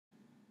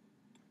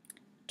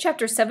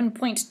Chapter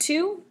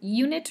 7.2,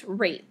 Unit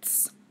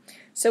Rates.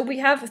 So we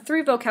have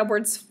 3 vocab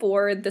words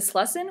for this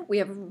lesson. We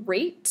have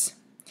rate,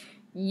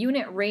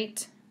 unit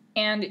rate,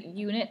 and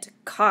unit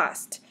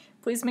cost.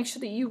 Please make sure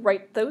that you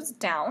write those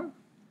down.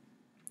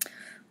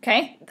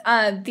 Okay,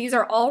 these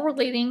are all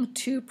relating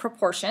to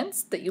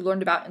proportions that you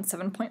learned about in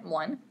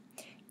 7.1.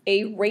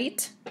 A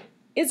rate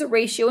is a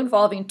ratio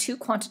involving 2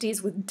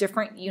 quantities with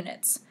different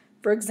units.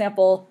 For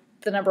example,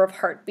 the number of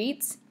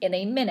heartbeats in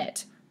a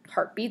minute.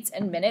 Heartbeats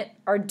and minute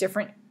are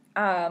different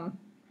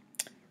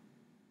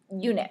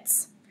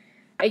units.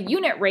 A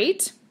unit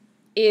rate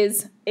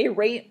is a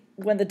rate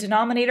when the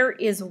denominator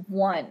is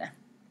 1.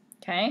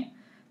 Okay?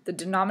 The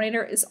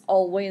denominator is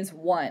always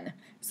 1.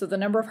 So the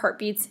number of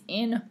heartbeats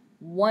in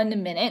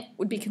 1 minute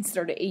would be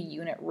considered a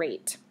unit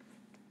rate.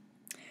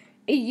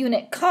 A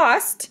unit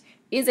cost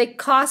is a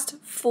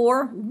cost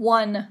for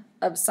one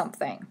of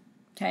something.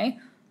 Okay?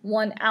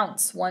 1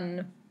 ounce,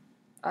 1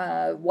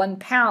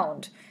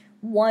 pound,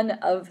 one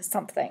of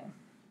something.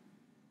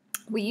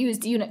 We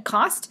used unit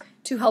cost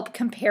to help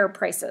compare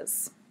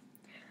prices.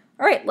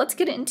 All right, let's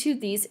get into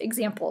these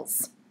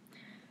examples.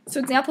 So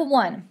example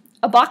 1,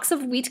 a box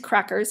of wheat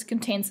crackers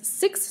contains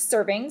 6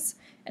 servings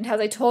and has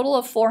a total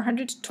of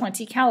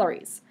 420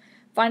 calories.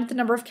 Find the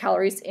number of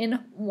calories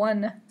in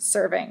 1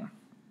 serving.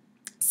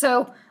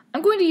 So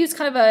I'm going to use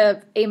kind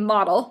of a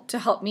model to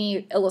help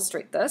me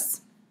illustrate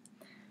this.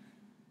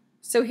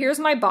 So here's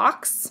my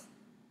box.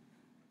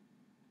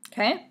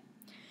 Okay.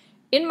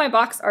 In my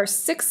box are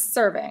 6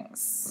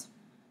 servings.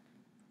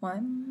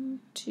 1,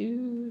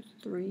 2,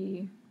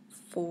 3,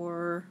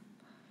 4.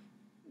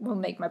 We'll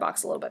make my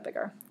box a little bit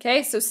bigger.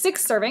 Okay, so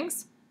 6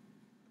 servings.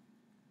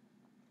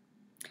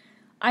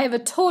 I have a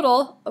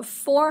total of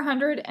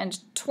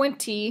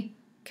 420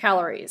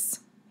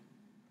 calories.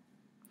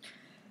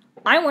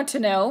 I want to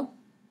know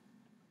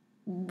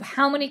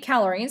how many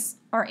calories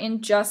are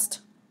in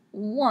just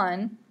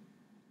 1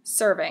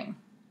 serving.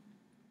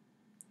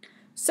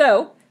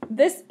 So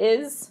this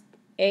is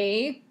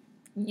a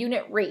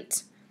unit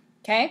rate,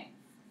 okay?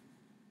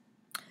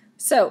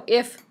 So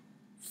if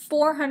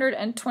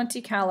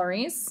 420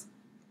 calories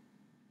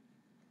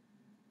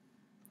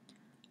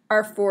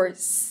are for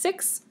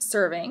 6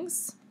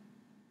 servings,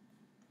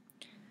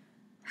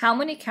 how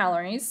many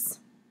calories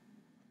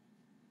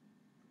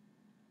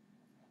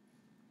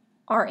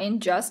are in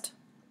just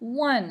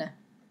 1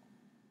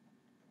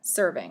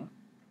 serving?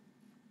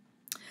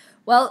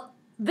 Well,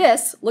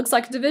 this looks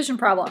like a division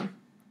problem,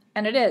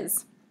 and it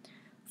is.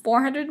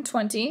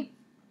 420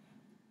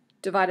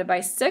 divided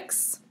by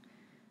 6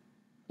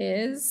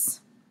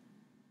 is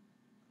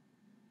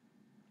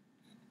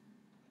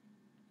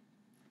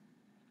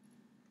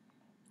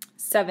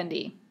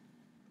 70.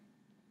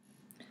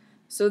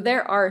 So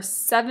there are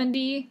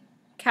 70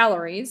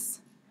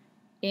 calories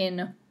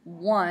in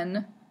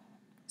 1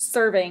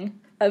 serving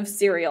of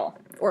cereal,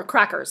 or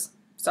crackers,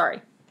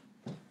 sorry.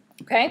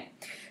 Okay,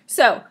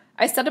 so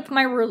I set up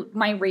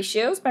my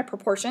ratios, my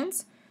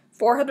proportions.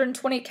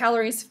 420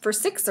 calories for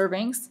 6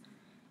 servings,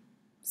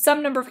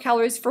 some number of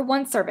calories for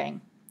 1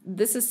 serving.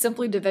 This is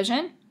simply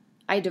division.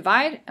 I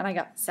divide and I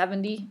got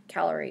 70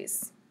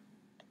 calories.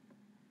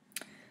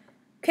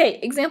 Okay,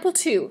 example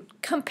 2,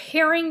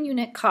 comparing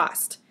unit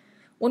cost.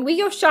 When we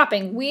go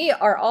shopping, we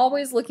are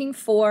always looking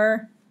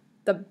for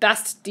the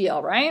best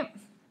deal, right?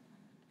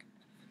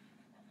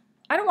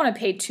 I don't want to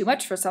pay too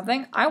much for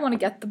something. I want to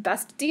get the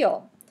best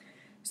deal.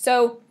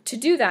 So to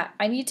do that,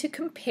 I need to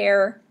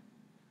compare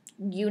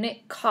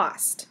unit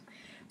cost.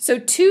 So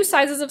 2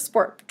 sizes of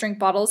sport drink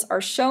bottles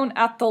are shown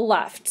at the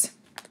left.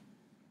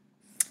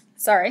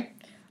 Sorry,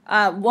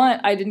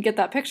 one, I didn't get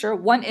that picture.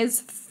 One is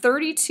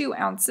 32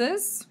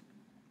 ounces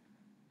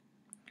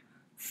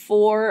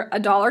for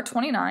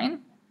 $1.29.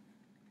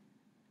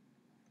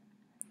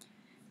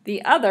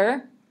 The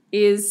other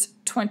is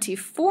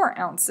 24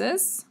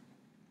 ounces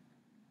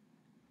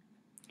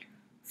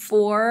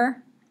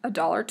for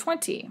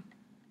 $1.20.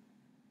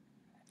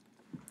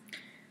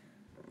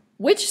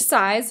 Which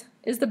size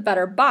is the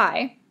better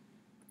buy?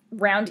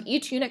 Round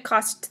each unit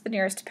cost to the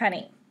nearest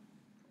penny.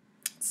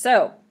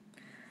 So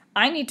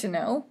I need to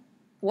know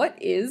what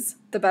is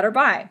the better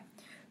buy.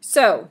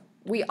 So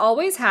we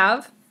always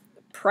have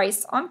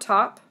price on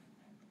top,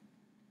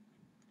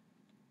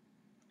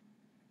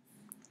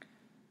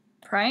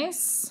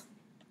 price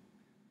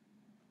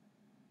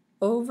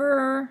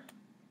over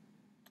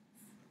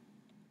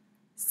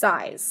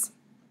size.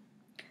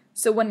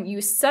 So when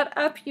you set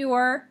up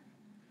your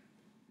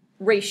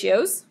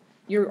ratios,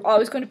 you're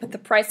always going to put the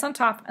price on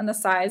top and the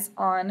size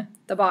on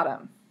the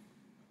bottom.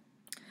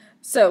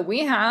 So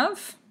we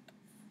have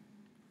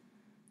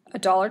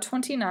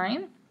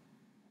 $1.29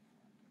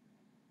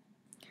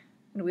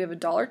 and we have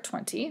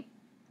 $1.20.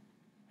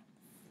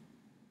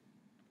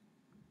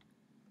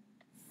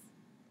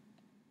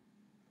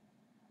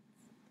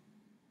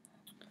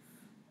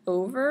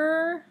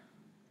 Over,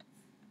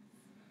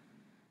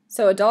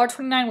 so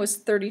 $1.29 was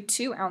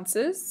 32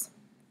 ounces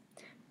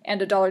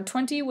and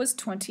 $1.20 was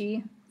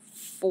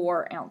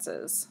 24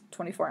 ounces.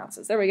 24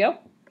 ounces, there we go.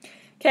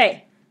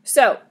 Okay,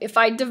 so if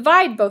I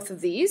divide both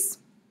of these,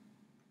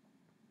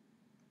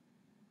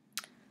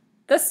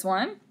 this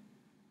one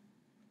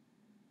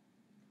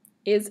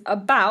is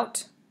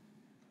about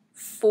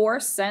 4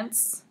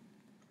 cents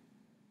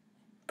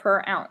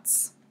per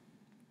ounce.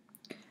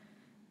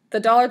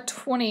 The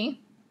 $1.20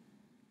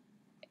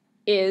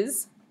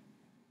 is,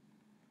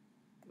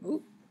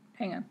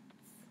 hang on,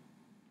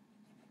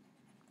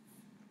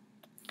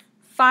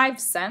 5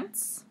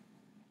 cents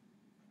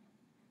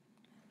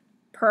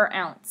per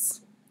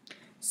ounce.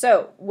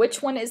 So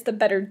which one is the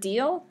better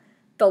deal?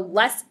 The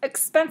less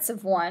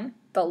expensive one,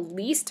 the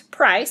least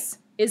price,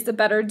 is the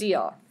better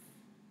deal.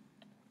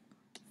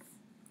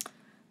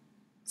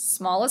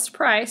 Smallest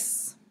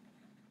price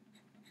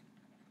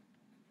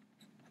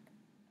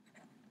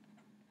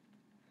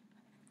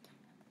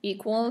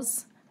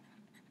equals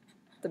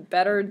the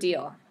better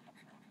deal.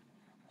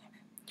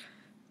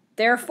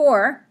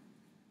 Therefore,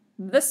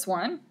 this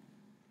one,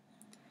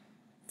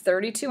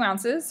 32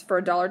 ounces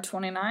for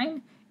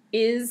 $1.29,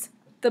 is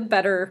the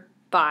better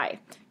buy.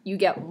 You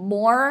get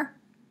more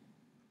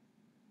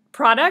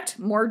product,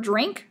 more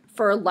drink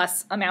for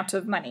less amount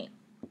of money.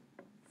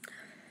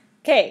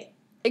 Okay,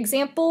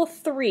 example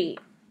 3.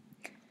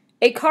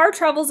 A car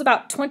travels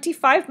about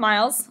 25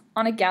 miles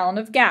on a gallon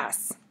of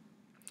gas.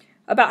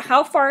 About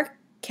how far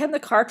can the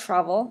car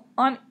travel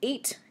on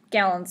 8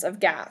 gallons of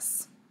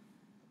gas?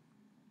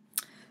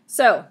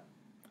 So,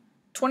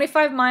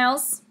 25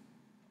 miles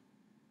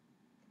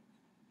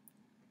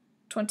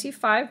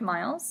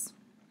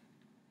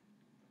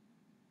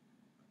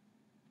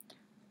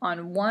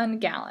on 1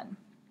 gallon.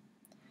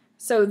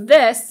 So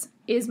this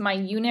is my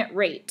unit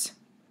rate.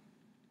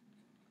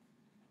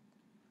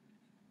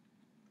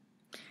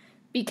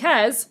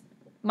 Because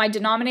my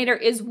denominator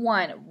is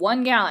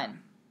 1 gallon.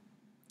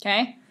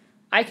 Okay?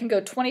 I can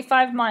go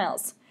 25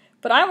 miles.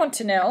 But I want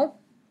to know,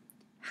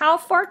 how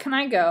far can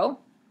I go?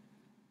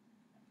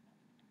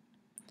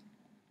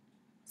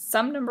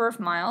 Some number of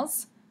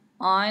miles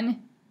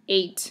on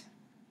 8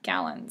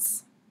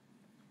 gallons.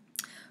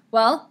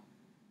 Well,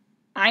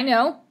 I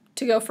know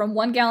to go from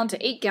 1 gallon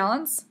to 8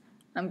 gallons,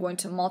 I'm going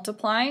to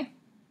multiply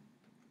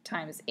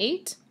times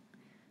 8.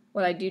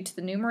 What I do to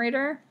the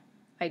numerator,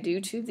 I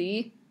do to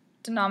the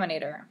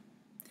denominator.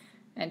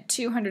 And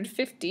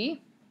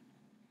 250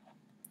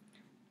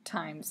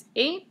 times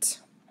 8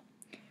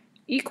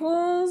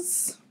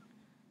 equals,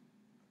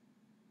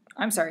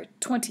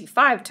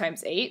 25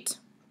 times 8.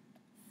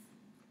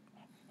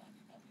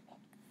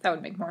 That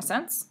would make more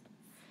sense.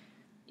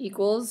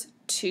 Equals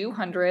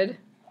 200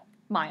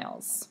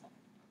 miles.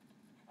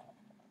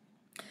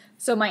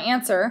 So my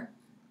answer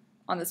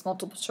on this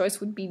multiple choice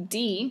would be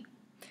D.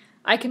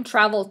 I can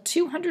travel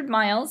 200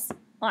 miles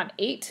on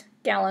 8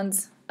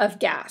 gallons of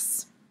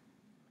gas.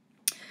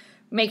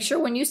 Make sure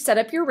when you set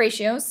up your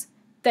ratios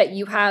that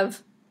you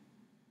have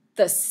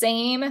the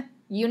same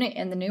unit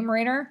in the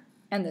numerator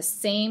and the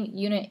same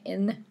unit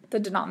in the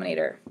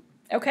denominator.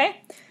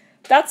 Okay?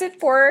 That's it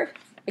for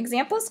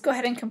examples. Go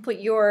ahead and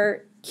complete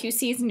your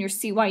QCs and your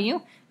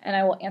CYU, and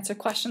I will answer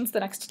questions the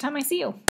next time I see you.